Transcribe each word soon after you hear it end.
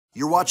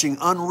You're watching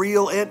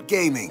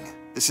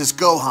UnrealEntGaming. This is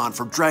Gohan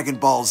from Dragon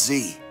Ball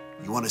Z.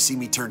 You want to see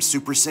me turn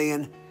Super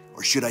Saiyan?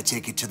 Or should I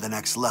take it to the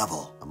next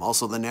level? I'm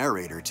also the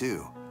narrator,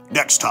 too.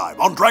 Next time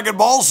on Dragon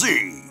Ball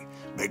Z,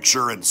 make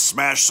sure and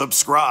smash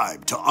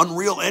subscribe to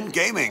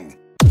UnrealEntGaming.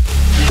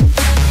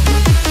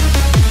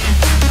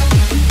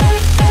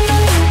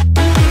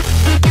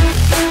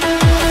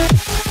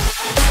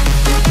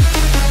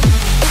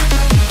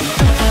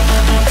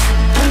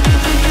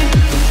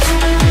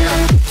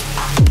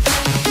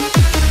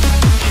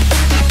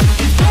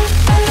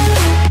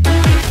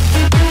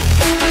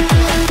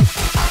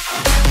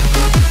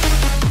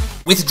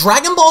 With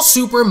Dragon Ball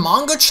Super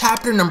manga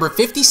chapter number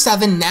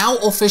 57 now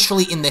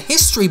officially in the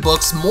history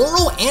books,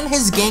 Moro and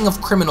his gang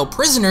of criminal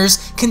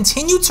prisoners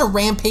continue to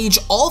rampage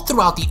all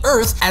throughout the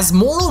earth as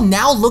Moro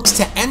now looks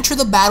to enter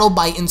the battle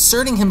by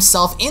inserting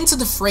himself into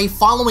the fray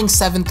following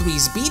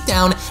 7-3's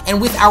beatdown,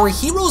 and with our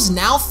heroes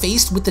now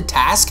faced with the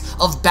task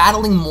of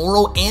battling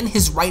Moro and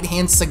his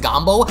right-hand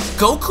Sagambo,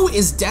 Goku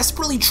is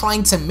desperately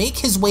trying to make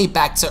his way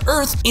back to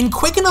Earth in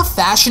quick enough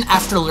fashion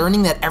after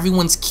learning that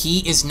everyone's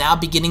ki is now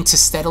beginning to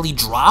steadily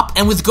drop.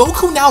 And with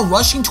Goku now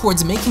rushing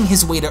towards making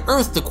his way to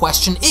Earth, the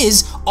question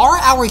is, are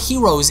our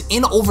heroes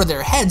in over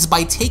their heads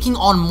by taking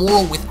on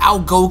Moro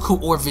without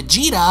Goku or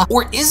Vegeta,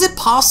 or is it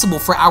possible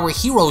for our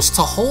heroes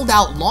to hold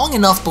out long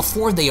enough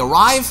before they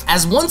arrive?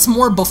 As once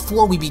more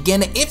before we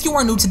begin, if you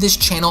are new to this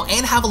channel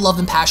and have a love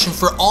and passion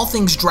for all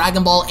things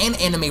Dragon Ball and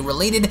anime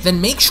related,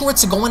 then make sure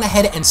to go on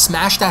ahead and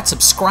smash that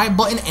subscribe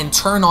button and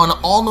turn on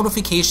all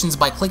notifications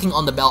by clicking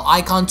on the bell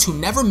icon to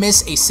never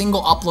miss a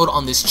single upload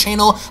on this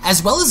channel,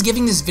 as well as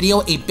giving this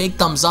video a big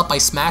thumbs up by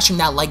smashing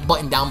that like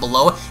button down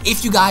below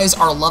if you guys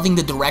are loving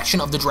the direction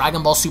of the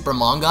Dragon Ball Super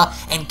manga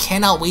and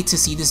cannot wait to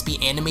see this be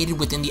animated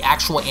within the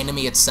actual anime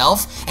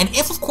itself. And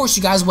if of course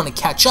you guys want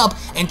to catch up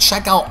and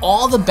check out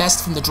all the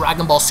best from the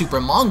Dragon Ball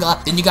Super manga,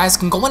 then you guys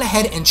can go on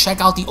ahead and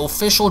check out the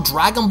official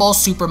Dragon Ball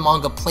Super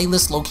manga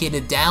playlist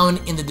located down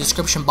in the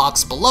description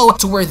box below,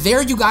 to where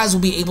there you guys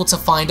will be able to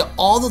find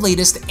all the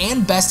latest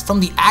and best from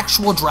the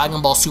actual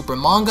Dragon Ball Super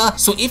manga.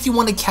 So if you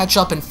want to catch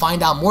up and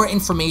find out more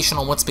information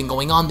on what's been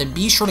going on, then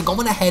be sure to go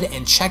on ahead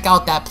and check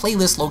out that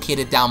playlist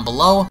located down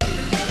below.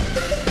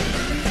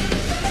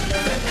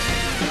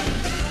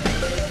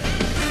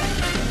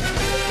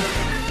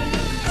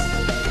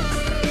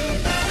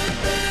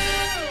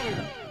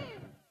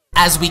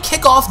 As we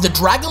kick off the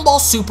Dragon Ball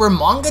Super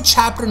manga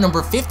chapter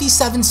number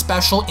 57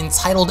 special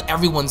entitled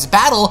Everyone's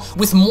Battle,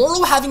 with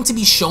Moro having to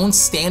be shown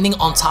standing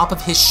on top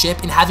of his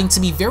ship and having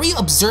to be very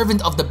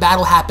observant of the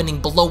battle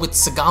happening below with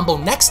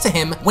Sagambo next to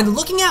him. When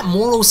looking at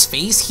Moro's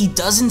face, he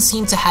doesn't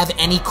seem to have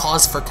any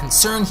cause for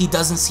concern, he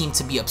doesn't seem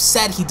to be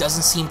upset, he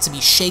doesn't seem to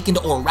be shaken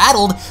or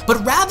rattled,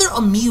 but rather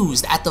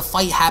amused at the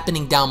fight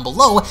happening down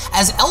below,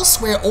 as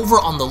elsewhere over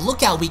on the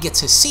lookout we get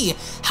to see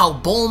how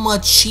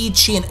Bulma,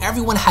 Chi-Chi, and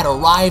everyone had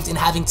arrived and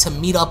having to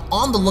meet up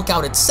on the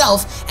lookout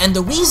itself, and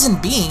the reason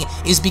being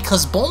is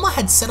because Bulma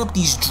had set up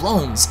these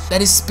drones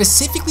that is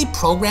specifically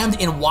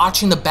programmed in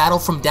watching the battle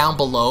from down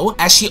below,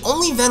 as she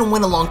only then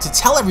went along to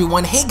tell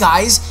everyone, hey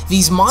guys,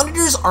 these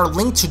monitors are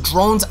linked to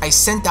drones I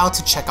sent out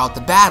to check out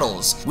the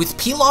battles, with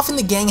Pilaf and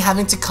the gang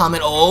having to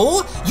comment,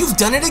 oh, you've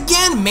done it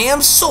again,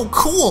 ma'am, so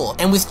cool.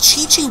 And with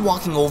Chi-Chi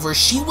walking over,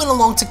 she went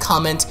along to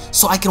comment,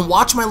 so I can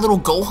watch my little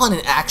Gohan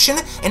in action.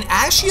 And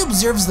as she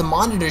observes the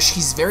monitor,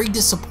 she's very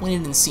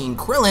disappointed in seeing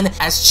Krillin,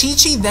 as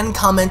Chi-Chi then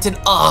commented,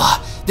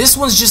 ugh, this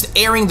one's just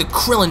airing the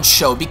Krillin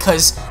show,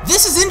 because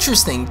this is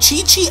interesting.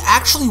 Chi-Chi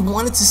actually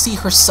wanted to see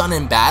her son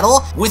in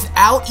battle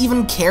without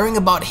even caring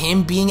about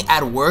him being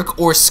at work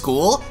or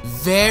school.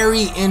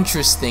 Very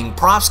interesting.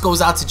 Props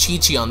goes out to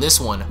Chi-Chi on this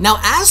one. Now,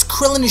 as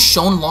Krillin is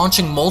shown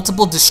launching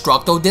multiple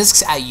Destructo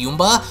discs at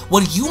Yumba,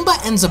 what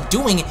Yumba ends up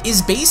doing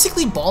is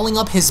basically balling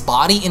up his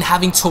body and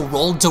having to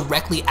roll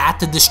directly at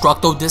the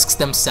Destructo discs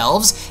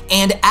themselves,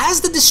 and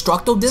as the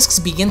Destructo discs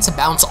begin to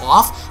bounce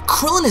off,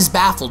 Krillin is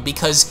baffled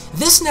because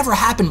this never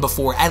happened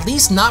before, at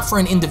least not for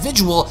an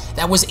individual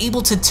that was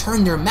able to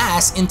turn their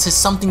mass into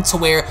something to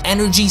where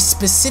energy,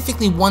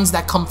 specifically ones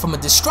that come from a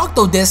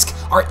Destructo disc,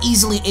 are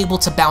easily able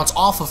to bounce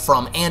off of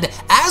from. And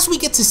as we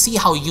get to see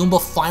how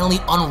Yumba finally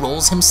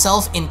unrolls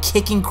himself in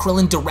kicking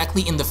Krillin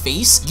directly in the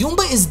face,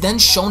 Yumba is then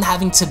shown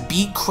having to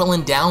beat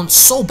Krillin down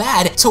so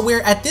bad to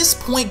where at this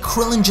point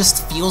Krillin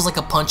just feels like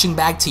a punching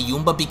bag to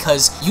Yumba,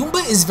 because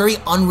Yumba is very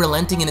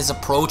unrelenting in his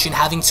approach and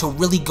having to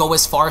really go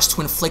as far as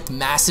to inflict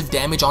massive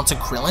damage onto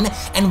Krillin.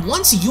 And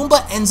once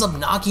Yumba ends up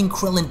knocking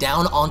Krillin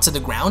down onto the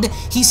ground,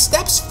 he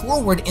steps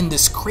forward in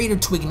this crater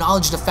to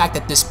acknowledge the fact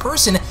that this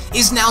person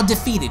is now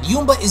defeated.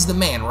 Yumba is the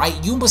man, right?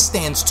 Yumba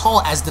stands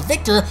tall as the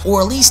victor,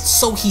 or at least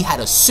so he had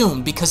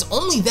assumed, because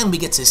only then we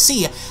get to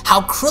see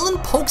how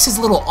Krillin pokes his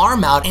little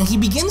arm out and he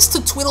begins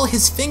to twiddle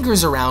his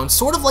fingers around,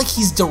 sort of like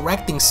he's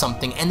directing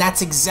something, and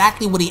that's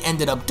exactly what he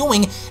ended up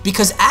doing,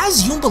 because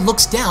as Yumba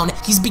looks down,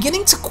 he's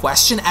beginning to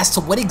question as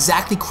to what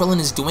exactly Krillin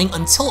is doing,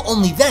 until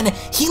only then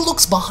he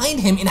looks behind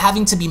him and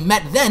having to be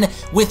met then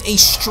with a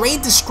stray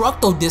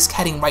Destructo Disc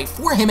heading right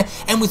for him,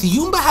 and with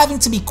Yumba having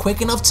to be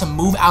quick enough to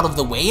move out of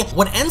the way,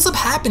 what ends up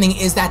happening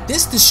is that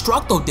this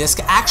Destructo Disc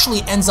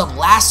actually ends up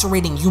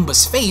lacerating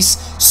Yumba's face,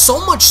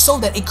 so much so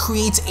that it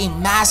creates a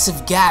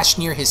massive gash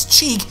near his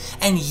cheek,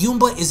 and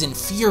Yumba is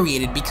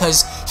infuriated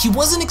because he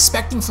wasn't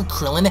expecting for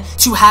Krillin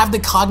to have the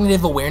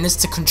cognitive awareness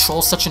to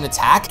control such an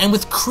attack, and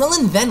with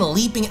Krillin then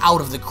leaping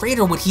out of the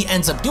crater, what he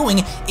ends up doing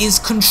is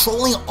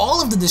controlling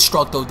all of the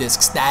Destructo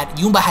Discs that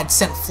Yumba had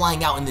sent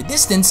flying out in the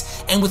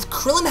distance, and with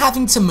Krillin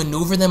having to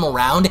maneuver them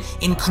around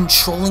in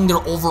controlling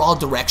their overall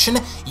direction,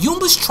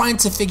 Yumba's trying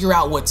to figure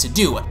out what to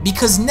do,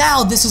 because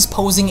now this is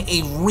posing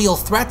a real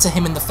threat to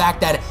him in the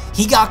fact that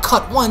he got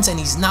cut once and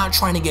he's not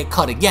trying to get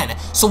cut again.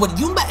 So what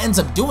Yumba ends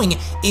up doing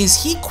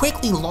is he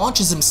quickly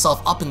launches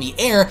himself up in the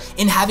air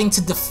and having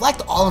to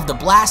deflect all of the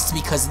blasts,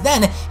 because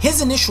then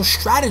his initial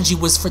strategy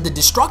was for the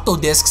Destructo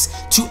Discs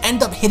to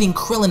end up hitting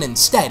Krillin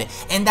instead,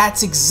 and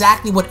that's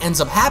exactly what ends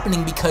up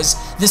happening, because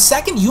the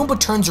second Yumba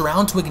turns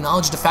around to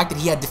acknowledge the fact that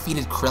he had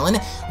defeated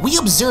Krillin, we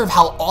observe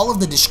how all of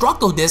the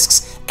Destructo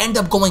Discs end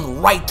up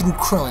going right through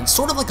Krillin,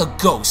 sort of like a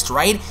ghost,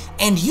 right?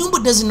 And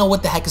Yumba doesn't know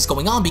what the heck is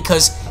going on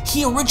because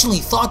he originally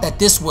thought that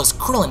this was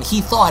Krillin.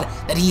 He thought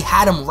that he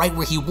had him right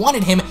where he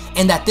wanted him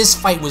and that this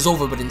fight was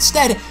over, but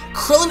instead,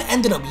 Krillin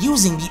ended up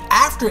using the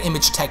after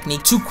image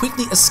technique to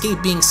quickly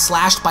escape being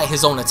slashed by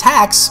his own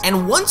attacks,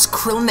 and once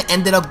Krillin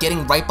ended up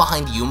getting right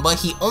behind Yumba,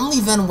 he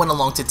only then went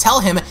along to tell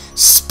him,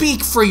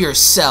 "Speak for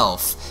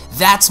yourself.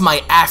 That's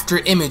my after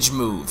image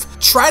move."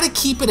 Try to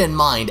keep it in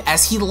mind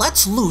as he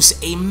lets loose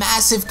a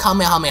massive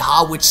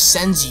Kamehameha which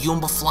sends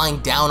Yumba flying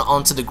down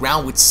onto the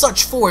ground with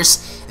such force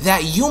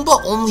that Yumba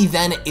only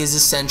then is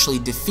essentially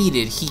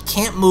defeated. He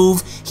can't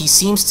move, he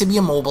seems to be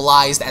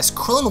immobilized. As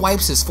Krillin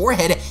wipes his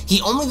forehead,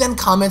 he only then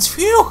comments,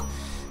 "Phew,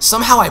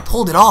 somehow I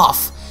pulled it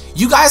off.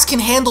 You guys can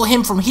handle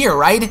him from here,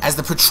 right?" As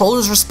the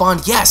patrollers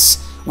respond, "Yes,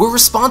 we're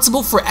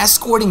responsible for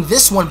escorting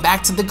this one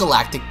back to the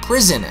galactic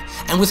prison."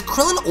 And with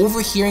Krillin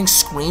overhearing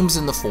screams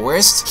in the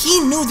forest, he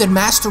knew that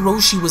Master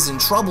Roshi was in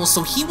trouble,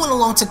 so he went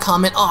along to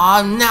comment,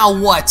 "Aw, now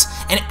what?"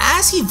 And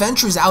as he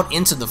ventures out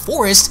into the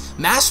forest,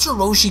 Master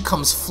Roshi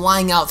comes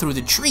flying out through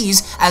the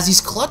trees as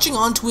he's clutching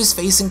onto his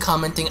face and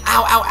commenting,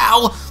 "Ow, ow,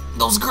 ow!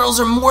 Those girls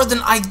are more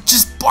than I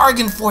just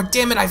bargained for.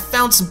 Damn it, I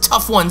found some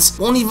tough ones.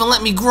 Won't even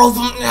let me grow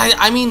them.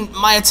 I mean,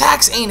 my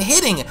attacks ain't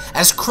hitting."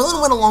 As Krillin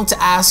went along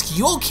to ask,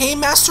 "You okay,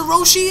 Master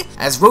Roshi?"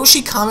 As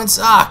Roshi comments,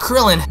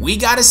 Krillin, we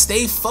gotta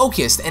stay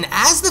focused." And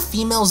as the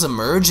females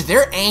emerge,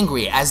 they're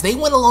angry as they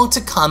went along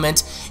to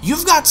comment,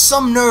 "You've got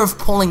some nerve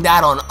pulling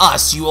that on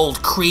us, you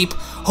old creep.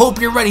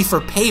 Hope you're ready for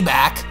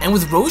payback." And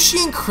with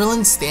Roshi and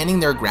Krillin standing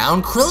their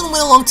ground, Krillin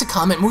went along to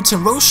comment,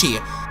 "Muten Roshi,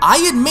 I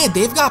admit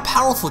they've got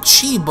powerful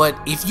chi, but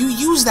if you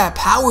use that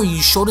power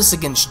you showed us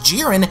against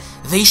Jiren,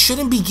 they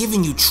shouldn't be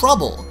giving you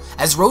trouble."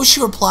 As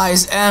Roshi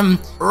replies,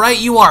 right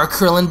you are,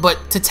 Krillin,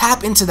 but to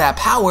tap into that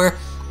power,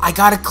 I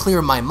gotta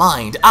clear my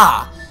mind.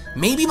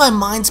 Maybe my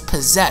mind's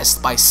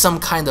possessed by some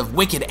kind of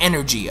wicked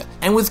energy."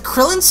 And with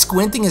Krillin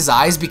squinting his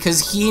eyes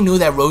because he knew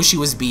that Roshi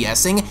was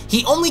BSing,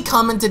 he only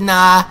commented,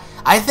 "Nah,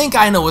 I think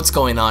I know what's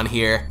going on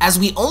here." As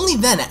we only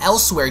then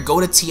elsewhere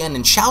go to Tien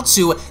and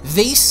Chaozu,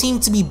 they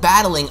seem to be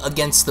battling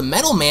against the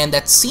Metal Man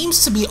that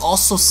seems to be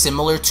also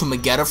similar to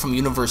Vegeta from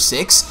Universe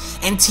 6,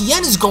 and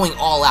Tien is going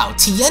all out.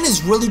 Tien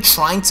is really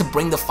trying to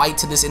bring the fight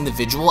to this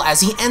individual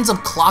as he ends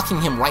up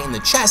clocking him right in the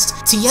chest.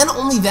 Tien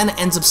only then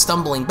ends up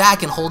stumbling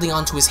back and holding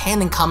onto his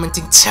hand and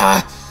commenting,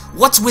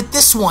 "What's with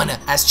this one?"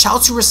 As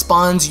Chaozu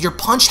responds, "Your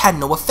punch had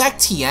no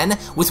effect, Tien,"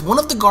 with one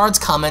of the guards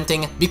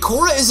commenting,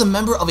 "Bikora is a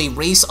member of a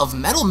race of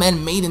metal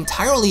men made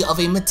entirely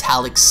of a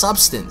metallic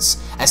substance."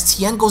 As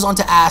Tien goes on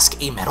to ask,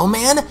 "A metal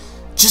man?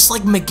 Just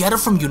like Vegeta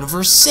from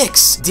Universe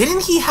 6.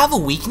 Didn't he have a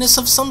weakness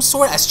of some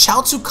sort?" As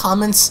Chaozu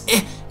comments,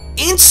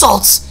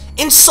 "Insults!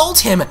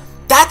 Insult him!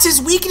 That's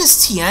his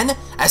weakness, Tien."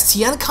 As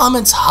Tien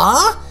comments,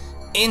 "Huh?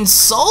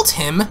 Insult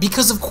him?"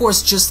 Because of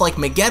course, just like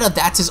Vegeta,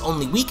 that's his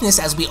only weakness.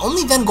 As we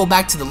only then go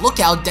back to the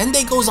lookout,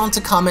 Dende goes on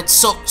to comment,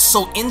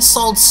 so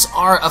insults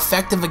are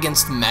effective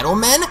against metal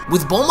men?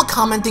 With Bulma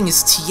commenting,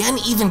 "Is Tien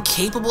even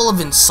capable of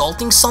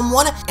insulting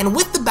someone?" And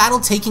with the battle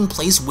taking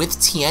place with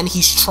Tien,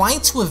 he's trying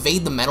to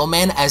evade the metal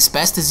man as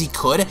best as he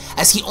could,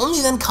 as he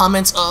only then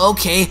comments,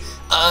 "Okay,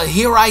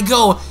 here I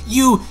go,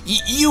 you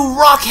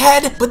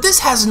rockhead." But this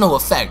has no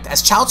effect,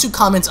 as Chaozu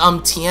comments,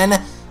 "Tien,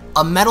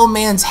 a metal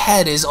man's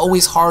head is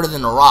always harder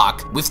than a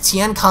rock," with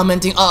Tien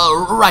commenting,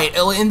 right,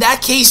 in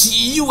that case,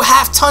 you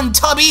half-ton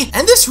tubby."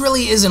 And this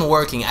really isn't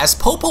working, as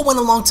Popo went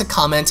along to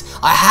comment,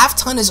 "A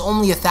half-ton is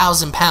only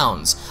 1,000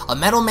 pounds. A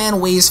metal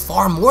man weighs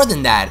far more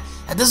than that.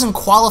 That doesn't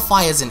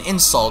qualify as an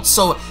insult."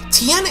 So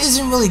Tien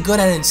isn't really good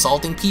at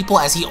insulting people,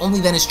 as he only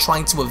then is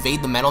trying to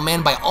evade the metal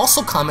man by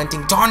also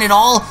commenting, "Darn it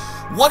all,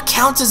 what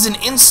counts as an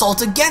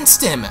insult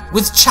against him?"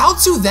 With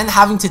Chaozu then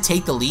having to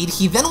take the lead,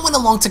 he then went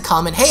along to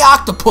comment, "Hey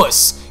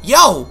Octopus,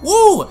 yo,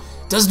 woo,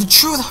 does the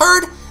truth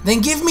hurt?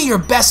 Then give me your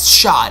best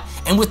shot.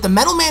 And with the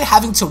Metal Man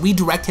having to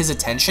redirect his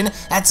attention,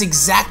 that's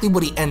exactly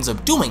what he ends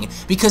up doing,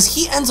 because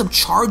he ends up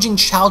charging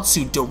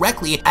Chaozu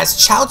directly, as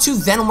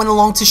Chaozu then went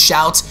along to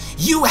shout,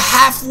 "You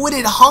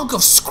half-witted hunk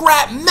of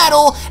scrap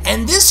metal!"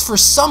 And this, for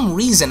some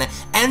reason,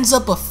 ends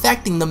up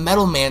affecting the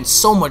Metal Man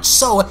so much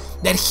so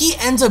that he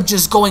ends up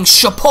just going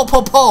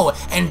shapopopo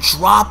and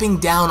dropping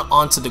down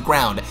onto the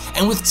ground.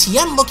 And with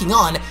Tien looking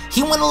on,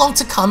 he went along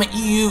to comment,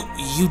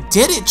 You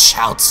did it,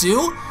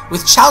 Chaozu?"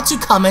 With Chaozu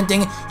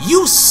commenting,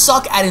 "You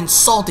suck at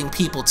insulting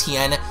people,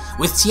 Tien."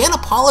 With Tien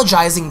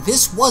apologizing,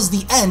 this was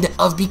the end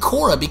of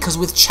Bikora, because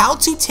with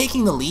Chaozu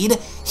taking the lead,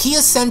 he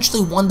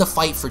essentially won the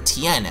fight for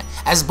Tien.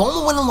 As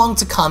Bulma went along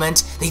to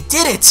comment, "They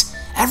did it!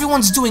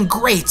 Everyone's doing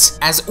great."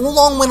 As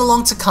Oolong went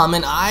along to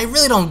comment, "I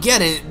really don't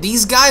get it.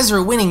 These guys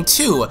are winning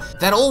too.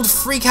 That old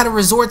freak had to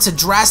resort to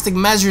drastic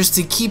measures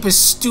to keep his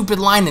stupid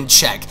line in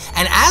check."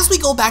 And as we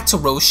go back to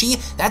Roshi,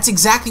 that's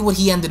exactly what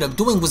he ended up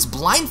doing, was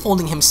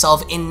blindfolding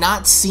himself in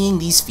not seeing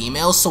these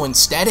females. So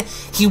instead,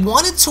 he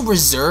wanted to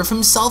reserve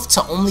himself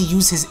to only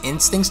use his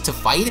instincts to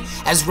fight.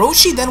 As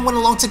Roshi then went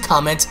along to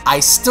comment, "I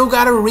still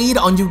gotta read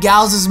on you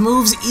gals'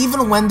 moves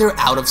even when they're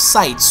out of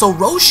sight." So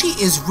Roshi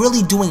is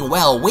really doing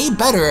well, way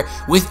better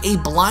with a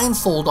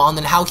blindfold on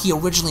than how he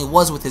originally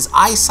was with his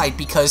eyesight,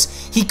 because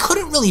he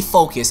couldn't really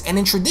focus. And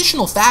in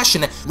traditional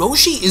fashion,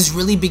 Roshi is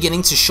really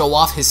beginning to show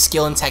off his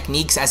skill and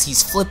techniques as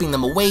he's flipping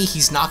them away,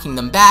 he's knocking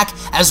them back.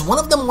 As one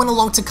of them went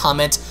along to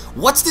comment,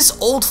 "What's this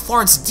old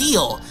fart's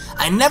deal?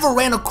 I never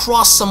ran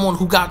across someone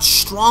who got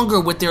stronger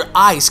with their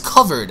eyes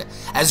covered."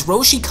 As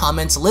Roshi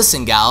comments,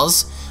 "Listen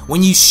gals,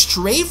 when you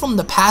stray from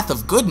the path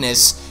of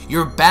goodness,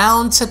 you're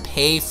bound to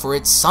pay for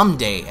it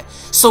someday.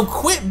 So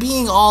quit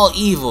being all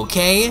evil,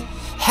 okay?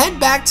 Head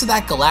back to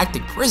that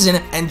galactic prison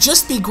and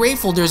just be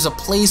grateful there's a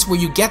place where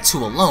you get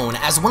to alone."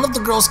 As one of the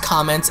girls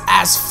comments,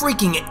 "As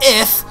freaking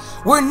if,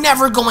 we're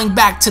never going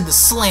back to the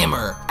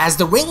slammer." As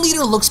the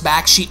ringleader looks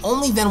back, she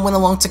only then went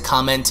along to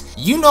comment,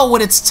 "You know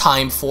what it's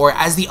time for."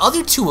 As the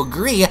other two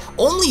agree,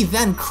 only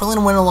then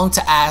Krillin went along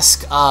to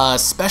ask,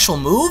 "Special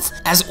move?"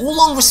 As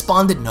Oolong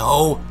responded,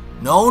 No,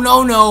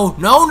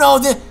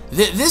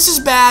 this is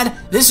bad.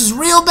 This is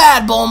real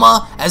bad,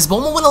 Bulma." As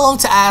Bulma went along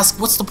to ask,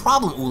 "What's the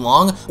problem,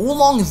 Oolong?"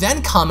 Oolong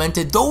then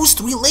commented, "Those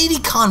three lady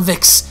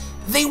convicts,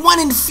 they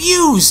went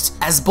infused."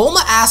 As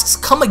Bulma asks,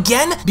 "Come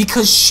again?"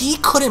 because she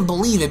couldn't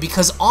believe it,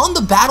 because on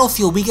the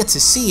battlefield we get to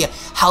see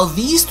how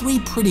these three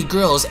pretty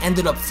girls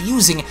ended up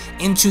fusing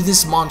into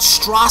this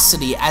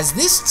monstrosity. As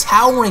this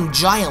towering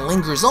giant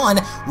lingers on,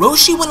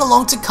 Roshi went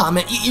along to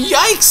comment,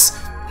 "Yikes!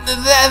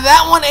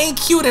 That one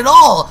ain't cute at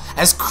all."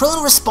 As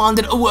Krillin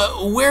responded,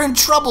 "We're in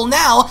trouble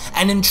now."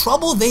 And in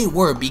trouble they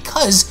were,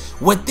 because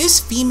what this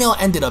female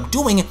ended up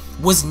doing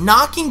was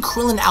knocking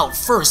Krillin out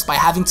first by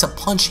having to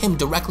punch him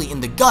directly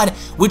in the gut,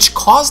 which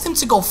caused him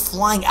to go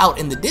flying out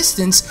in the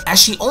distance, as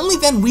she only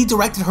then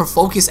redirected her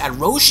focus at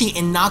Roshi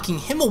in knocking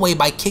him away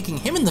by kicking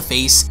him in the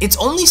face. It's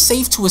only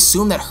safe to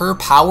assume that her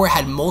power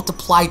had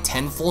multiplied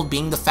tenfold,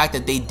 being the fact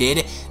that they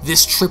did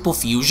this triple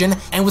fusion.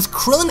 And with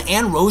Krillin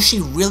and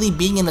Roshi really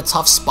being in a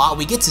tough spot,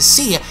 we get to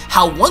see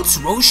how once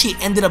Roshi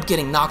ended up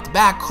getting knocked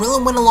back,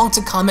 Krillin went along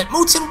to comment,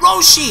 "Mutin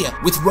Roshi!"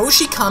 With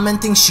Roshi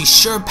commenting, "She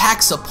sure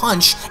packs a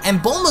punch,"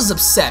 and Bulma's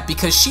upset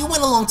because she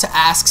went along to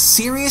ask,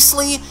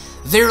 "Seriously?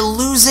 They're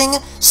losing?"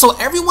 So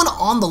everyone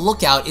on the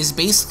lookout is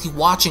basically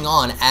watching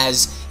on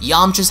as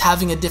Yamcha's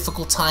having a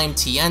difficult time,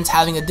 Tien's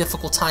having a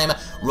difficult time,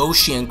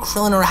 Roshi and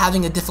Krillin are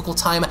having a difficult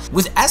time.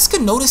 With Eska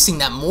noticing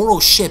that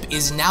Moro's ship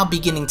is now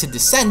beginning to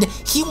descend,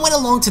 he went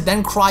along to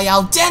then cry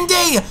out,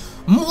 "Dende!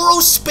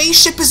 Moro's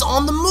spaceship is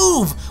on the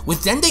move!"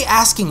 With Dende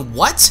asking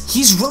what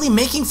he's really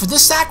making for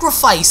this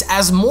sacrifice.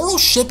 As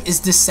Moro's ship is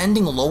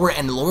descending lower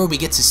and lower, we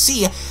get to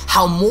see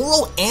how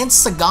Moro and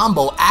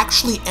Sagambo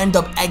actually end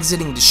up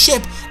exiting the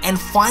ship and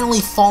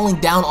finally falling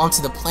down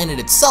onto the planet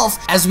itself.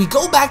 As we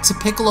go back to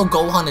Piccolo,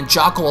 Gohan, and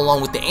Jocko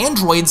along with the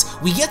androids,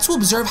 we get to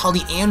observe how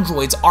the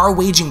androids are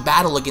waging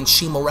battle against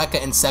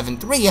Shimoreka and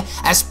 7-3,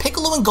 as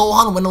Piccolo and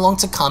Gohan went along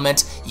to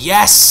comment,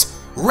 "Yes!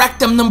 Wreck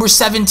them number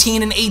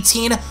 17 and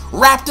 18,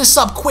 wrap this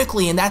up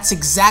quickly." And that's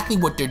exactly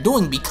what they're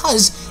doing,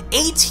 because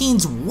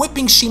 18's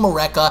whipping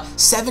Shimoreka,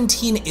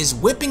 17 is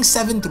whipping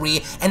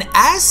 7-3, and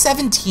as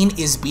 17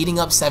 is beating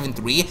up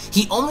 7-3,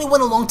 he only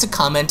went along to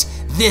comment,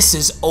 "This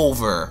is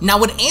over." Now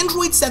what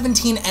Android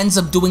 17 ends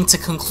up doing to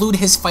conclude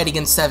his fight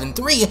against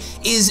 7-3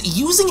 is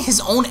using his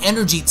own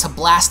energy to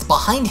blast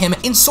behind him,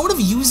 and sort of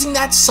using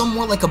that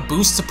somewhat like a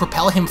boost to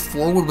propel him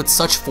forward with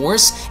such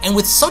force. And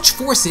with such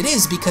force it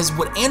is, because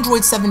what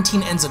Android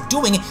 17 ends up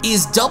doing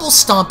is double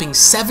stomping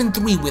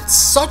 7-3 with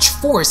such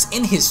force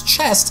in his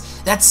chest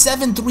that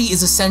 7-3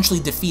 is essentially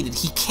defeated.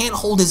 He can't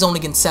hold his own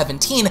against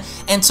 17,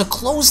 and to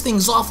close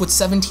things off, what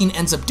 17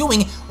 ends up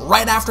doing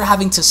right after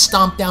having to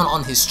stomp down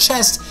on his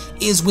chest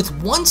is with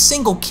one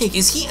single kick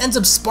is he ends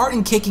up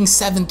Spartan kicking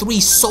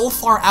 7-3 so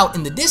far out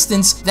in the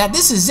distance that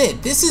this is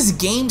it. This is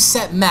game,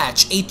 set,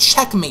 match, a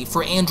checkmate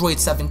for Android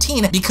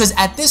 17, because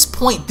at this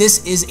point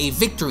this is a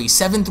victory.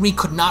 7-3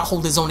 could not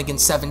hold his own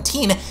against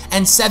 17,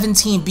 and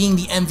 17, being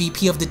the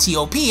MVP of the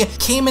TOP,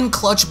 came in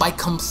clutch by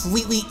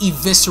completely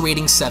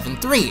eviscerating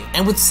 7-3.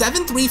 And with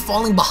 7-3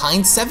 falling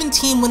behind,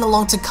 17 went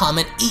along to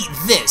comment, "Eat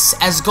this."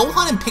 As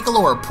Gohan and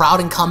Piccolo are proud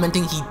and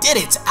commenting he did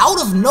it,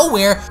 out of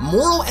nowhere,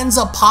 Moro ends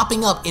up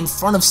popping up in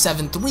front of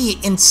 7-3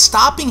 and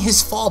stopping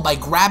his fall by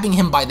grabbing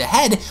him by the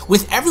head.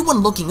 With everyone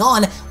looking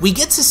on, we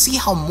get to see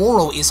how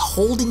Moro is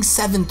holding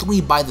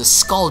 7-3 by the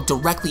skull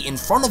directly in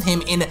front of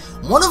him in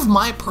one of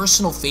my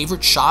personal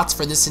favorite shots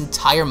for this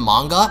entire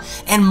manga,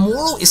 and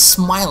Moro is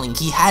smiling.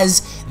 He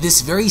has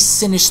this very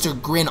sinister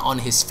grin on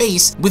his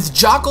face, with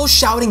Jocko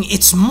shouting,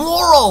 "It's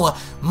Moro!"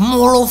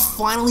 Moro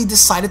finally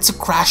decided to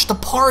crash the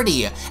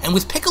party, and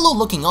with Piccolo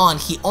looking on,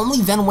 he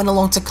only then went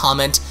along to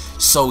comment,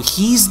 "So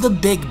he's the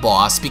big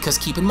boss," because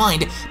keep in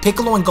mind,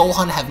 Piccolo and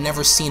Gohan have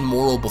never seen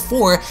Moro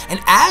before, and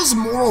as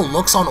Moro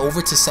looks on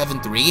over to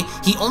 7-3,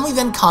 he only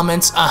then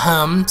comments,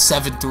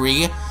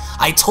 7-3,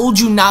 I told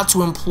you not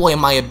to employ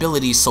my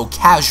abilities so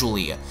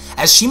casually."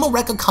 As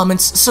Shimoreka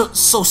comments,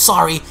 so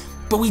sorry,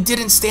 but we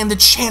didn't stand a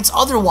chance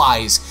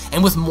otherwise.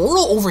 And with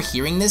Moro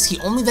overhearing this, he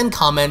only then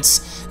comments,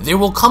 "There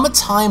will come a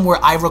time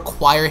where I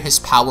require his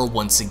power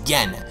once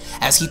again."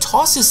 As he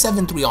tosses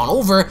 7-3 on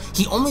over,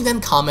 he only then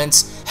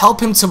comments,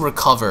 "Help him to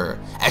recover."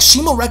 As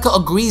Shimoreka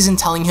agrees in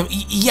telling him,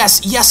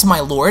 yes, my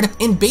lord,"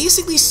 in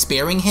basically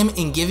sparing him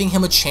and giving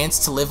him a chance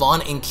to live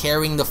on and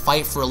carrying the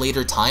fight for a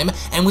later time.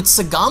 And with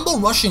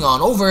Sagambo rushing on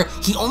over,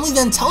 he only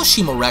then tells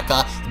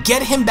Shimoreka,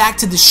 "Get him back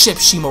to the ship,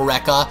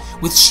 Shimoreka."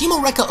 With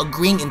Shimoreka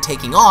agreeing and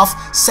taking off,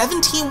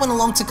 17 went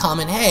along to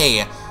comment,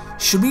 "Hey,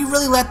 should we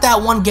really let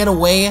that one get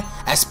away?"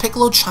 As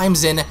Piccolo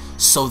chimes in,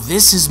 "So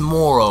this is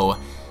Moro.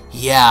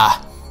 Yeah,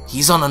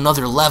 he's on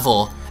another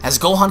level." As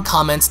Gohan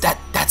comments,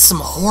 that's some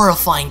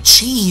horrifying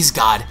chi he's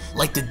got,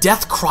 like the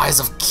death cries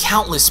of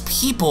countless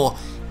people.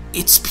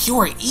 It's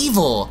pure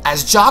evil.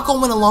 As Jocko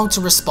went along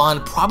to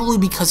respond, probably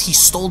because he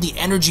stole the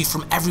energy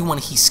from everyone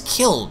he's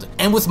killed.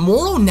 And with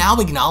Moro now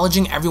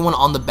acknowledging everyone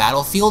on the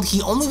battlefield,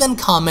 he only then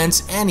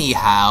comments,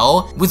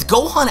 "Anyhow." With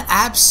Gohan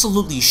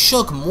absolutely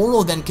shook,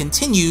 Moro then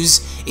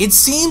continues, "It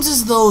seems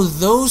as though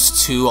those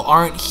two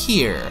aren't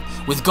here."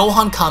 With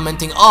Gohan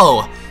commenting,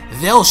 "Oh,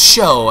 they'll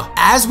show.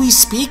 As we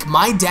speak,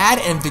 my dad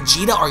and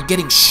Vegeta are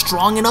getting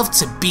strong enough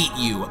to beat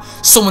you.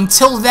 So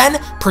until then,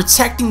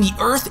 protecting the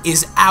Earth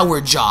is our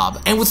job."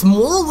 And with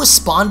Moro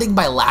responding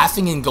by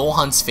laughing in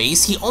Gohan's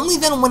face, he only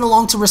then went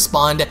along to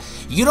respond,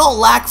 "You don't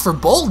lack for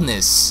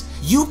boldness.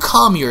 You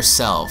calm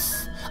yourself.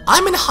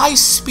 I'm in high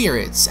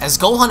spirits." As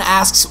Gohan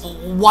asks,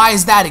 "Why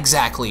is that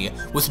exactly?"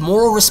 With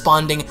Moro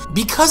responding,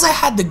 "Because I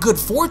had the good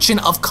fortune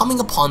of coming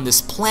upon this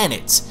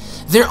planet.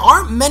 There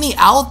aren't many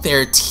out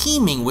there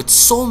teeming with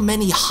so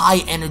many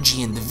high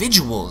energy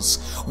individuals.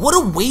 What a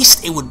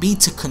waste it would be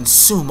to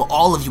consume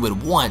all of you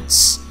at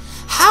once.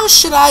 How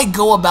should I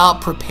go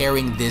about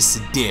preparing this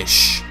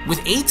dish?" With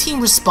 18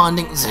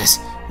 responding,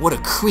 "What a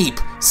creep,"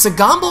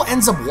 Sagambo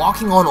ends up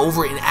walking on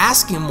over and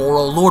asking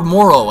Moro, "Lord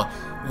Moro,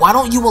 why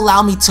don't you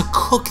allow me to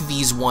cook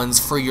these ones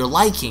for your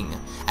liking?"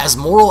 As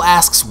Moro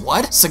asks,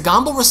 "What?"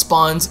 Sagambo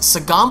responds,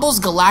 "Sagambo's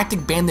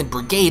Galactic Bandit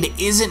Brigade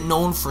isn't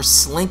known for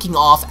slinking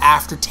off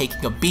after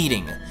taking a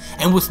beating."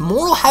 And with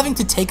Moro having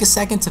to take a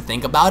second to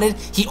think about it,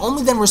 he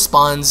only then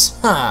responds,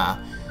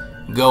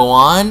 "Go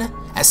on."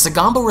 As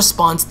Sagambo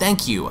responds,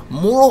 "Thank you,"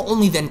 Moro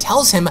only then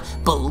tells him,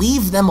 "But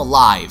leave them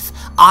alive.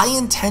 I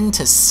intend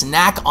to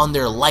snack on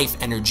their life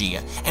energy."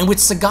 And with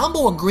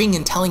Sagambo agreeing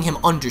and telling him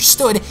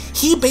understood,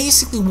 he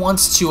basically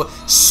wants to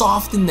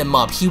soften them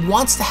up. He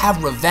wants to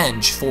have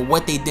revenge for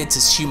what they did to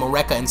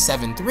Shimoreka and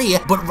 7-3,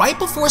 but right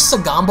before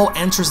Sagambo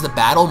enters the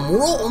battle,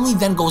 Moro only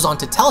then goes on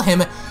to tell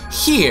him,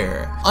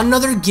 "Here,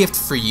 another gift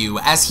for you."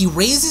 As he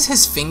raises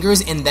his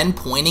fingers and then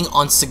pointing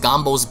on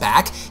Sagambo's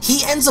back,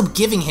 he ends up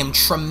giving him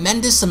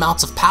tremendous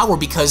amounts of power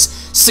because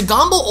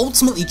Sagambo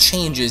ultimately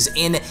changes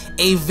in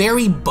a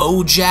very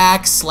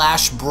Bojack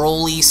 /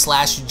 Broly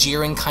 /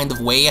 Jiren kind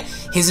of way.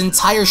 His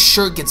entire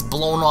shirt gets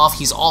blown off,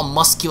 he's all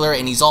muscular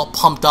and he's all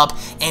pumped up,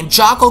 and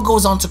Jocko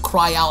goes on to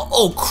cry out,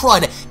 "Oh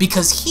crud,"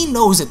 because he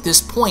knows at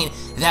this point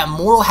that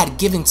Moro had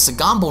given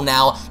Sagambo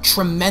now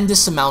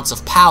tremendous amounts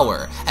of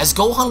power. As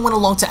Gohan went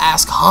along to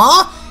ask,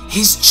 "Huh?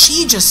 His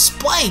chi just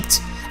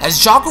spiked." As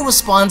Jocko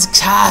responds,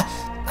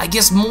 "I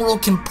guess Moro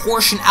can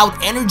portion out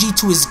energy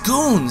to his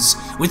goons."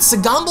 With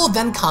Sagambo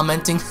then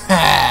commenting,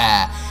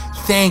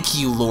 "Thank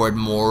you, Lord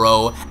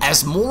Moro."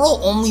 As Moro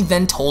only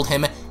then told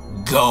him,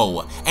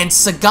 go. And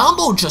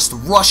Sagambo just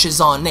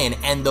rushes on in,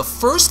 and the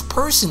first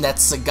person that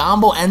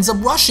Sagambo ends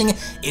up rushing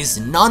is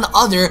none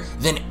other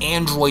than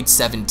Android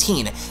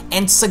 17.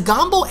 And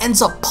Sagambo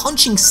ends up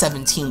punching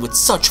 17 with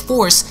such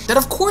force that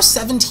of course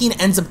 17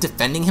 ends up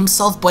defending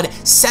himself, but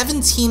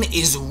 17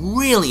 is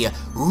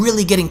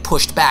really getting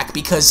pushed back,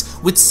 because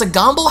with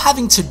Sagambo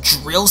having to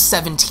drill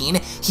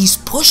 17, he's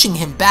pushing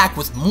him back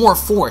with more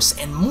force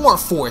and more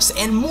force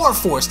and more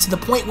force, to the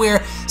point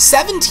where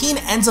 17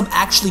 ends up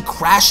actually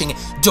crashing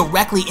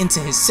directly into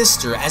his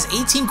sister as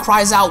 18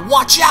 cries out,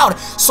 "Watch out!"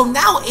 So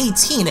now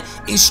 18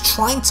 is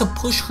trying to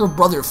push her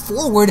brother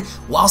forward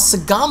while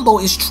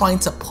Sagambo is trying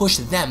to push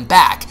them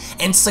back.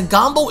 And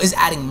Sagambo is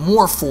adding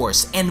more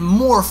force and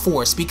more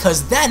force,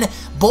 because then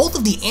both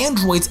of the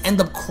androids end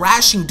up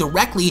crashing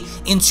directly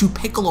into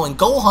Piccolo and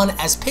Gohan,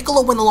 as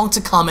Piccolo went along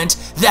to comment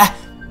that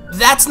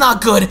 "That's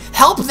not good,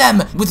 help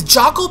them!" With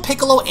Jocko,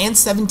 Piccolo, and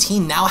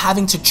 17 now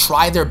having to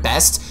try their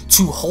best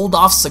to hold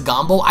off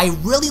Sagambo, I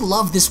really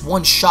love this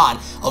one shot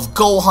of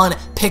Gohan,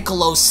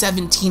 Piccolo,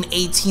 17,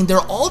 18. They're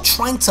all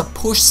trying to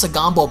push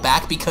Sagambo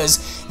back because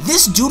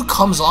this dude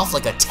comes off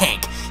like a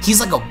tank. He's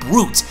like a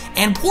brute,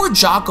 and poor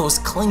Jocko's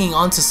clinging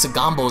onto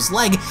Sagambo's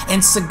leg,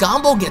 and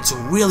Sagambo gets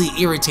really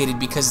irritated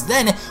because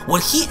then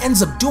what he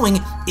ends up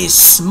doing is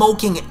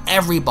smoking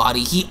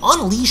everybody. He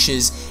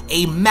unleashes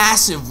a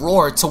massive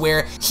roar to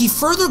where he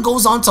further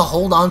goes on to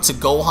hold on to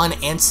Gohan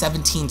and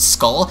 17's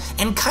skull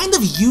and kind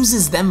of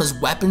uses them as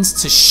weapons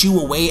to shoo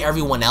away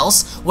everyone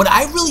else. What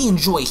I really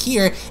enjoy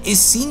here is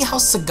seeing how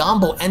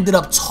Sagambo ended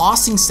up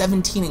tossing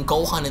 17 and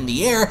Gohan in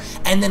the air,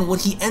 and then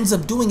what he ends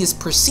up doing is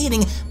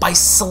proceeding by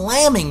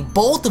slamming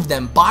both of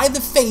them by the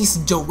face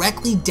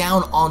directly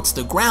down onto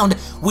the ground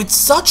with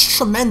such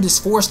tremendous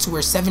force to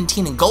where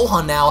 17 and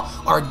Gohan now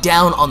are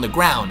down on the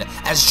ground.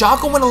 As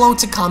Jocko went along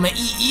to comment,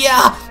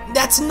 "Yeah,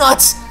 that's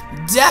nuts.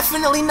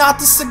 Definitely not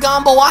the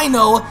Sagambo I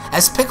know,"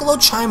 as Piccolo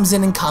chimes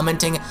in and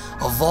commenting,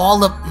 "Of all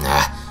the...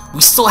 we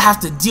still have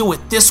to deal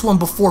with this one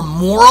before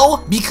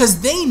Moro,"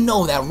 because they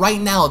know that right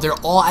now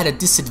they're all at a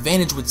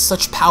disadvantage with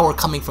such power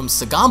coming from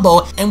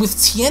Sagambo. And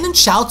with Tien and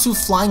Chaozu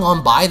flying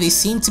on by, they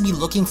seem to be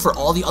looking for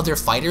all the other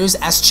fighters,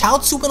 as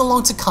Chaozu went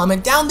along to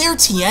comment, "Down there,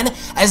 Tien,"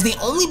 as they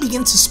only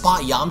begin to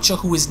spot Yamcha,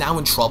 who is now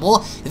in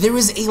trouble. There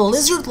is a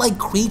lizard-like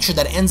creature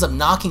that ends up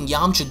knocking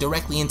Yamcha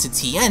directly into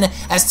Tien,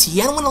 as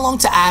Tien went along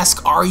to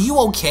ask, "Are you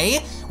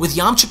okay?" with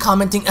Yamcha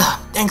commenting,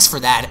 "Thanks for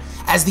that."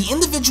 As the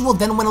individual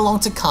then went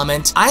along to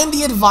comment, "I am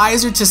the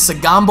advisor to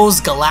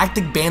Sagambo's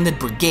Galactic Bandit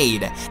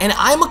Brigade, and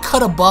I'm a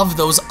cut above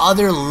those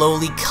other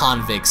lowly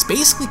convicts,"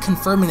 basically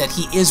confirming that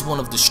he is one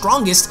of the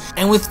strongest.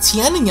 And with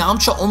Tien and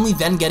Yamcha only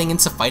then getting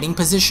into fighting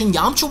position,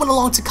 Yamcha went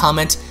along to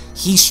comment,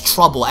 "He's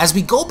trouble." As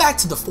we go back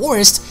to the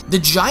forest, the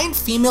giant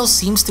female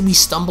seems to be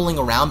stumbling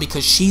around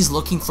because she's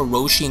looking for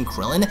Roshi and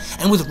Krillin,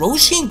 and with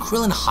Roshi and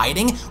Krillin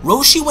hiding,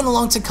 Roshi went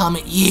along to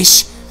comment,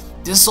 "Yeesh,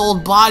 this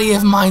old body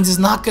of mine is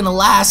not gonna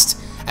last."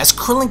 As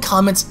Krillin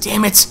comments,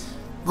 "Damn it,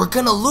 we're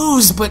gonna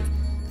lose, but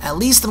at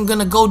least I'm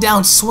gonna go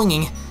down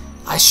swinging.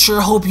 I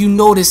sure hope you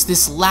notice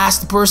this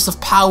last burst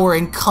of power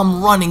and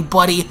come running,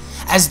 buddy."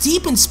 As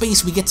deep in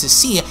space, we get to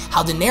see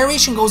how the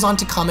narration goes on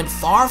to comment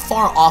far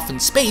off in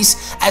space,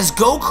 as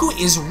Goku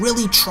is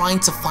really trying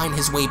to find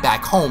his way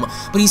back home,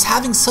 but he's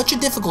having such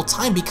a difficult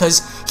time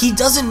because he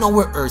doesn't know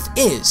where Earth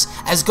is.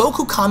 As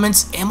Goku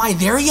comments, "Am I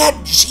there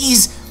yet?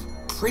 Jeez,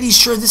 pretty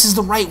sure this is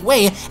the right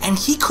way," and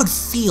he could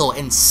feel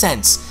and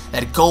sense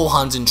that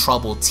Gohan's in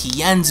trouble,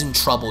 Tien's in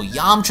trouble,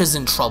 Yamcha's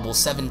in trouble,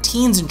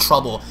 17's in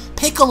trouble,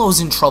 Piccolo's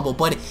in trouble,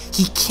 but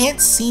he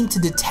can't seem to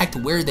detect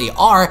where they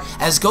are.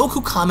 As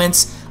Goku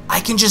comments, "I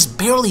can just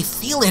barely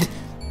feel it.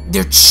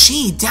 Their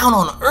chi down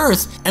on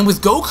Earth." And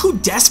with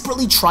Goku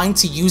desperately trying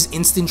to use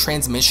instant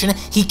transmission,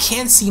 he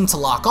can't seem to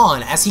lock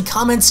on. As he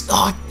comments,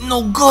 "Oh,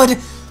 no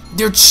good.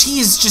 Their chi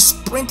is just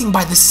sprinting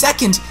by the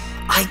second.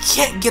 I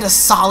can't get a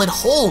solid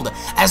hold."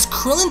 As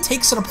Krillin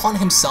takes it upon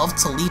himself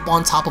to leap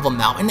on top of a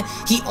mountain,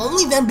 he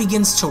only then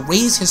begins to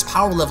raise his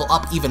power level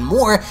up even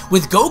more,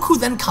 with Goku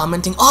then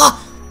commenting,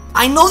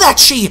 "I know that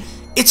chi!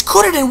 It's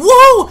Kuririn!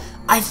 Whoa!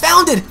 I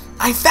found it!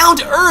 I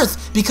found Earth!"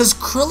 Because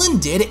Krillin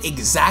did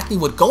exactly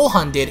what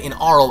Gohan did in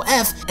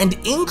ROF and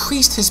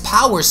increased his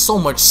power so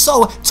much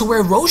so to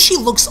where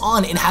Roshi looks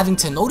on and having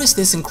to notice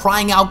this and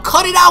crying out,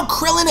 "Cut it out,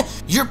 Krillin!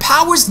 Your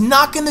power's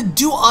not gonna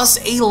do us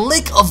a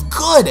lick of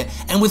good."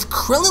 And with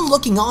Krillin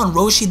looking on,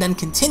 Roshi then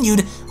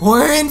continued,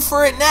 "We're in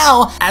for it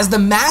now." As the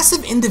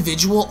massive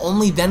individual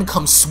only then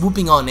comes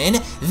swooping on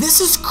in,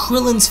 this is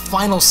Krillin's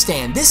final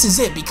stand. This is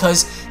it,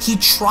 because he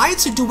tried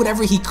to do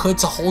whatever he could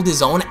to hold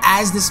his own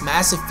as this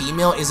massive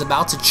female is about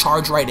about to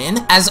charge right in,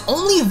 as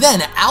only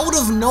then, out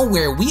of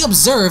nowhere, we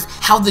observe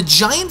how the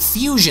giant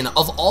fusion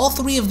of all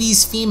three of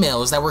these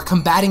females that were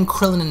combating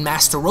Krillin and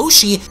Master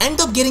Roshi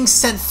end up getting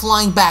sent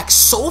flying back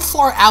so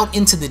far out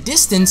into the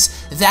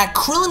distance that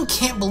Krillin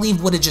can't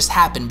believe what had just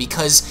happened,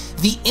 because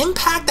the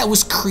impact that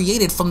was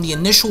created from the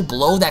initial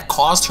blow that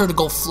caused her to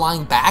go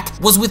flying back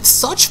was with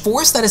such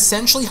force that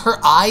essentially her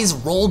eyes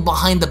rolled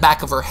behind the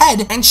back of her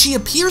head, and she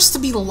appears to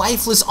be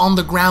lifeless on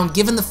the ground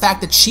given the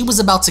fact that she was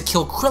about to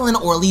kill Krillin,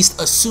 or at least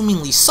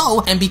assumingly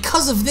so, and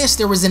because of this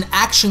there was an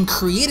action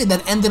created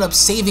that ended up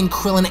saving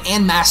Krillin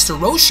and Master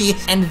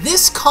Roshi, and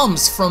this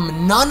comes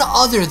from none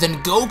other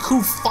than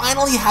Goku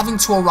finally having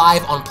to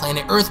arrive on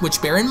planet Earth,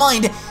 which, bear in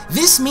mind,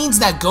 this means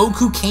that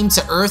Goku came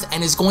to Earth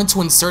and is going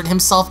to insert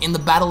himself in the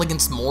battle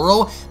against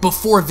Moro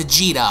before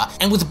Vegeta.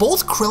 And with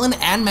both Krillin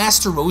and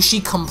Master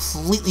Roshi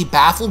completely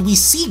baffled, we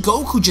see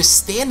Goku just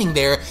standing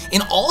there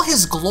in all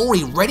his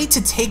glory, ready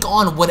to take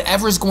on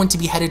whatever is going to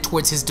be headed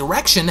towards his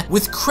direction.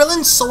 With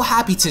Krillin so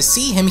happy to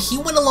see him, he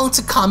went along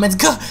to comment,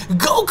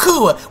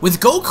 Goku! With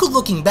Goku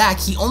looking back,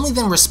 he only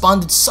then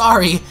responded,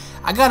 "Sorry,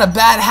 I got a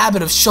bad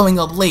habit of showing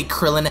up late,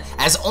 Krillin,"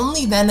 as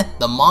only then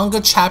the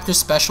manga chapter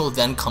special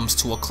then comes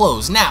to a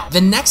close. Now, the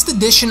next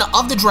edition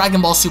of the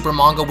Dragon Ball Super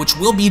manga, which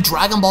will be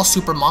Dragon Ball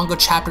Super manga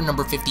chapter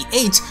number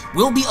 58,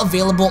 will be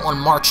available on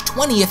March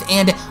 20th,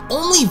 and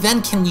only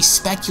then can we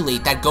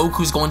speculate that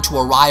Goku's going to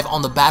arrive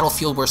on the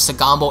battlefield where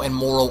Sagambo and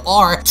Moro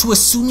are to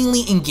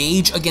assumingly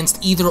engage against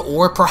either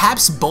or,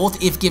 perhaps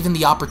both if given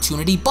the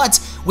opportunity. But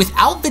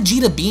without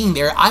Vegeta being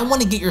there, I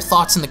want to get your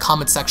thoughts in the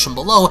comment section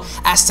below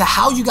as to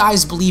how you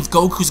guys believe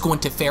Goku's going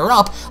to fare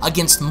up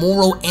against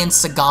Moro and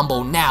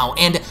Sagambo now.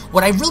 And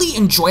what I really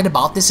enjoyed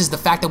about this is the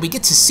fact that we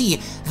get to see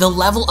the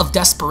level of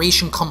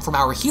desperation come from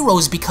our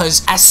heroes,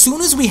 because as soon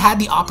as we had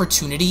the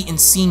opportunity in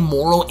seeing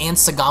Moro and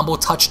Sagambo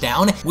touch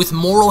down, with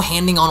Moro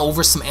handing on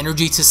over some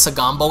energy to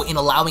Sagambo in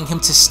allowing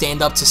him to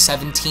stand up to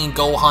 17,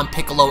 Gohan,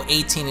 Piccolo,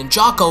 18, and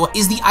Jocko,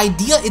 is the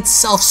idea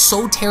itself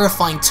so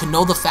terrifying to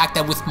know the fact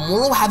that with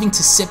Moro having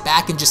to sit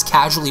back and just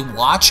casually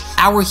watch,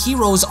 our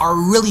heroes are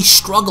really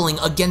struggling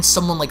against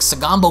someone like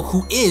Sagambo,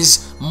 who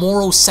is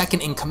Moro's second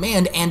in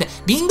command. And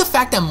being the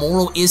fact that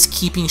Moro is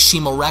keeping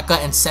Shimoreka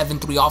and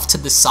 7-3 off to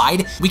the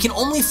side, we can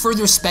only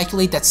further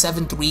speculate that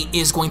 7-3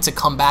 is going to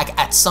come back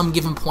at some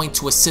given point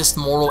to assist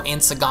Moro and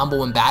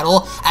Sagambo in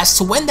battle. As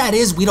to when that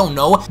is, we don't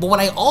know, but what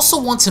I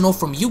also want to know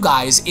from you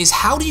guys is,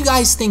 how do you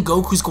guys think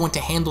Goku's going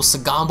to handle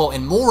Sagambo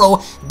and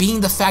Moro,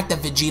 being the fact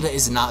that Vegeta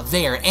is not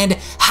there? And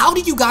how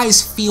do you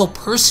guys feel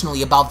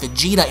personally about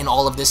Vegeta in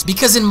all of this?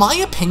 Because in my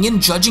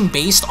opinion, judging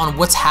based on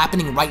what's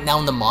happening right now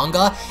in the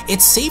manga,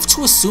 it's safe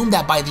to assume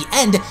that by the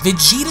end,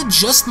 Vegeta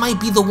just might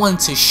be the one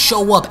to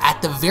show up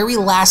at the very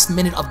last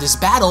minute of this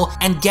battle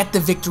and get the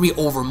victory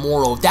over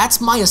Moro.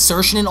 That's my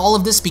assertion in all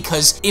of this,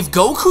 because if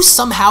Goku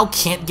somehow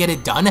can't get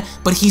it done,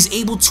 but he's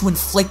able to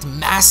inflict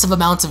massive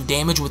amounts of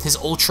damage with his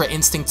Ultra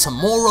Instinct to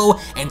Moro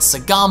and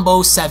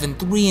Sagambo,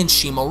 7-3, and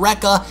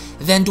Shimoreka,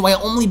 then do I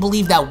only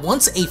believe that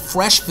once a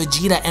fresh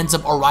Vegeta ends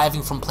up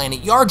arriving from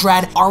planet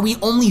Yardrat, are we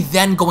only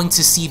then going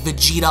to see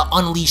Vegeta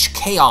unleash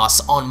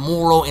chaos on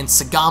Moro and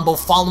Sagambo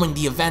following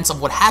the events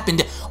of what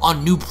happened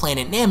on New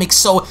Planet Namek?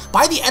 So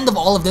by the end of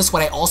all of this,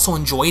 what I also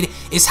enjoyed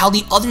is how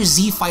the other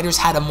Z fighters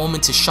had a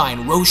moment to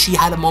shine. Roshi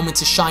had a moment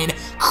to shine,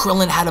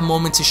 Krillin had a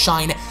moment to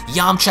shine,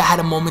 Yamcha had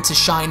a moment to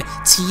shine,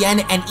 Tien,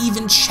 and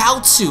even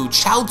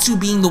Chaozu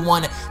being the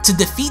one to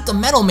defeat the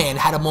Metal Man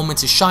had a moment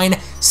to shine,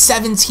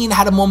 17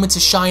 had a moment to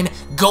shine,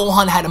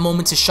 Gohan had a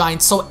moment to shine.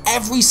 So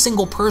every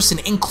single person,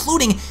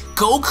 including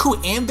Goku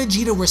and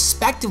Vegeta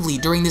respectively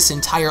during this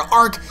entire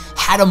arc,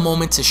 had a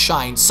moment to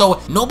shine.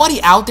 So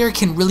nobody out there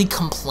can really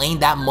complain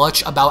that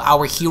much about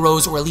our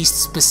heroes, or at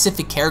least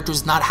specific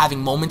characters, not having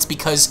moments,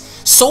 because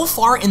so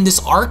far in this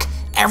arc,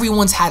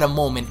 everyone's had a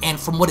moment, and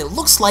from what it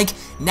looks like,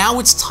 now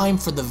it's time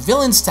for the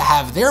villains to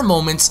have their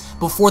moments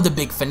before the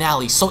big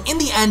finale. So in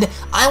the end,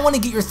 I want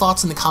to get your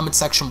thoughts in the comment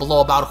section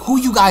below about who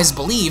you guys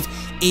believe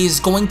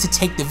is going to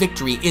take the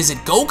victory. Is it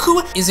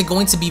Goku? Is it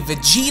going to be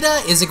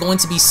Vegeta? Is it going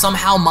to be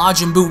somehow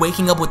Majin Buu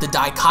waking up with the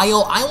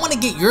Daikaio? I want to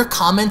get your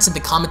comments in the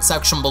comment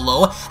section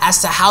below as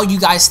to how you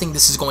guys think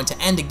this is going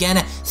to end.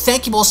 Again,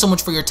 thank you all so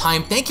much for your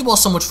time. Thank you all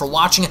so much for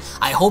watching.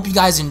 I hope you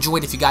guys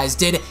enjoyed. If you guys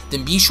did,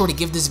 then be sure to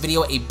give this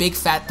video a big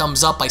fat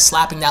thumbs up by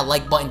slapping that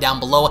like button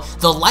down below.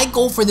 The like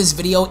goal for this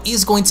video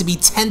is going to be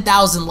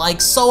 10,000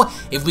 likes, so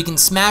if we can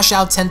smash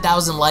out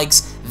 10,000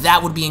 likes,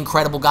 that would be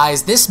incredible,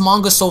 guys. This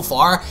manga so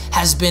far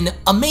has been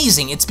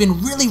amazing. It's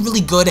been really,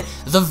 really good.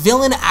 The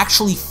villain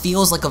actually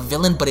feels like a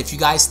villain, but if you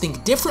guys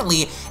think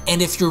differently,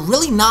 and if you're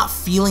really not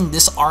feeling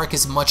this arc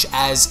as much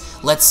as,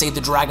 let's say,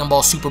 the Dragon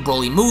Ball Super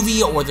Broly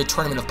movie, or the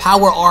Tournament of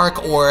Power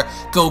arc, or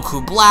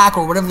Goku Black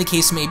or whatever the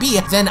case may be,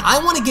 then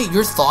I want to get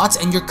your thoughts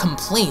and your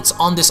complaints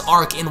on this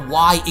arc and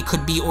why it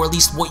could be, or at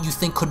least what you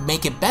think could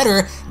make it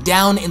better,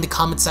 down in the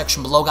comment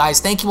section below, guys.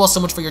 Thank you all so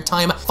much for your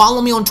time.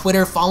 Follow me on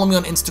Twitter, follow me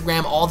on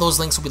Instagram. All those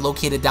links will be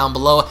located down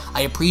below.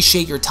 I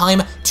appreciate your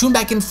time. Tune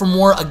back in for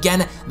more.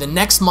 Again, the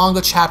next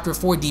manga chapter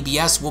for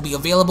DBS will be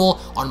available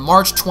on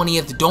March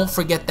 20th. Don't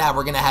forget that.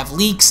 We're going to have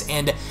leaks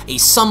and a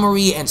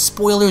summary and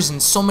spoilers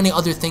and so many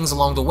other things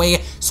along the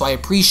way. So I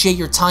appreciate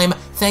your time.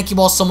 Thank you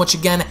all so much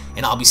again,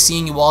 and I'll be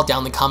seeing you all down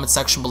in the comment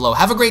section below.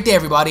 Have a great day,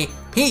 everybody.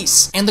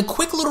 Peace. And the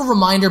quick little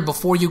reminder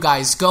before you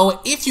guys go,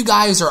 if you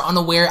guys are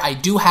unaware, I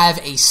do have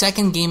a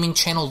second gaming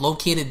channel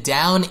located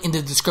down in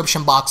the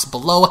description box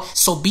below,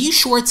 so be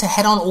sure to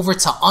head on over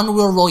to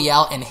Unreal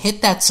Royale and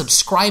hit that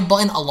subscribe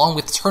button along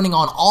with turning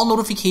on all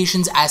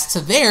notifications, as to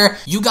there,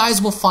 you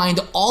guys will find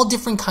all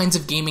different kinds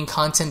of gaming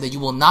content that you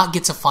will not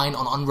get to find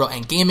on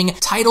UnrealEntGaming,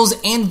 titles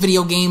and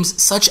video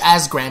games such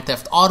as Grand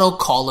Theft Auto,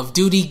 Call of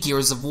Duty,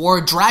 Gears of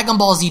War, Dragon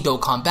Ball Z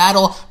Dokkan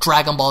Battle,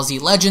 Dragon Ball Z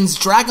Legends,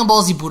 Dragon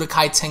Ball Z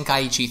Budokai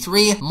Tenkaichi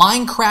 3,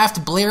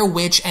 Minecraft, Blair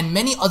Witch, and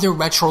many other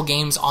retro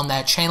games on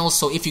that channel.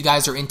 So if you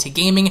guys are into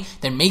gaming,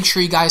 then make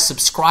sure you guys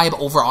subscribe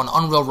over on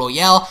Unreal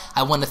Royale.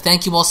 I want to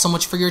thank you all so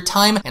much for your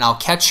time, and I'll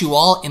catch you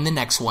all in the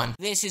next one.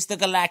 This is the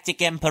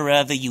Galactic Emperor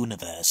of the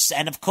Universe,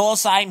 and of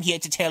course I'm here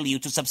to tell you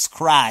to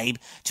subscribe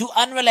to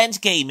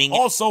UnrealEntGaming.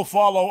 Also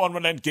follow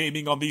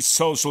UnrealEntGaming on these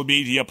social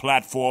media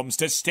platforms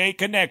to stay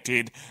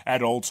connected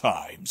at all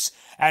times.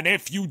 And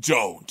if you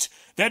don't,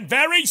 then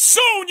very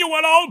soon you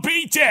will all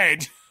be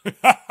dead!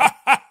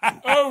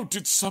 Oh,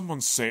 did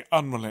someone say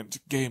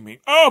UnrealEntGaming?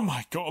 Oh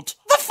my god.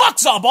 The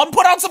fuck's up?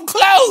 Put on some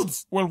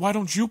clothes! Well, why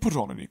don't you put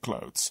on any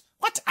clothes?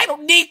 What? I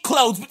don't need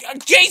clothes, but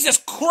Jesus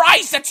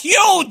Christ, that's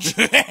huge!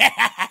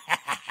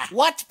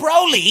 What,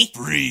 Broly?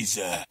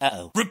 Freezer.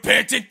 Uh-oh.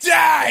 Prepare to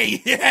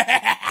die!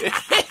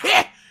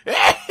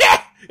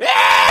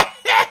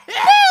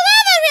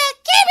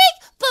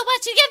 But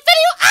once you get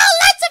video,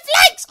 lots of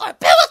likes, or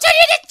Bill will turn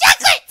you into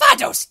chocolate!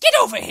 Vados, get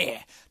over here!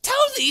 Tell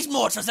these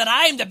mortals that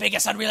I'm the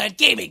biggest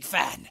UnrealEntGaming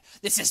fan.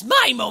 This is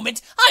my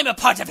moment. I'm a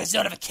part of his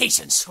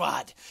notification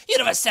squad.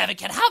 Universe 7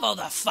 can have all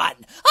the fun.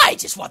 I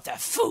just want the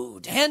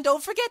food. And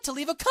don't forget to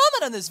leave a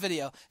comment on this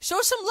video.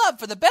 Show some love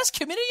for the best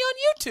community on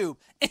YouTube.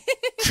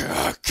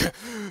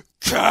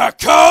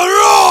 Kakarot!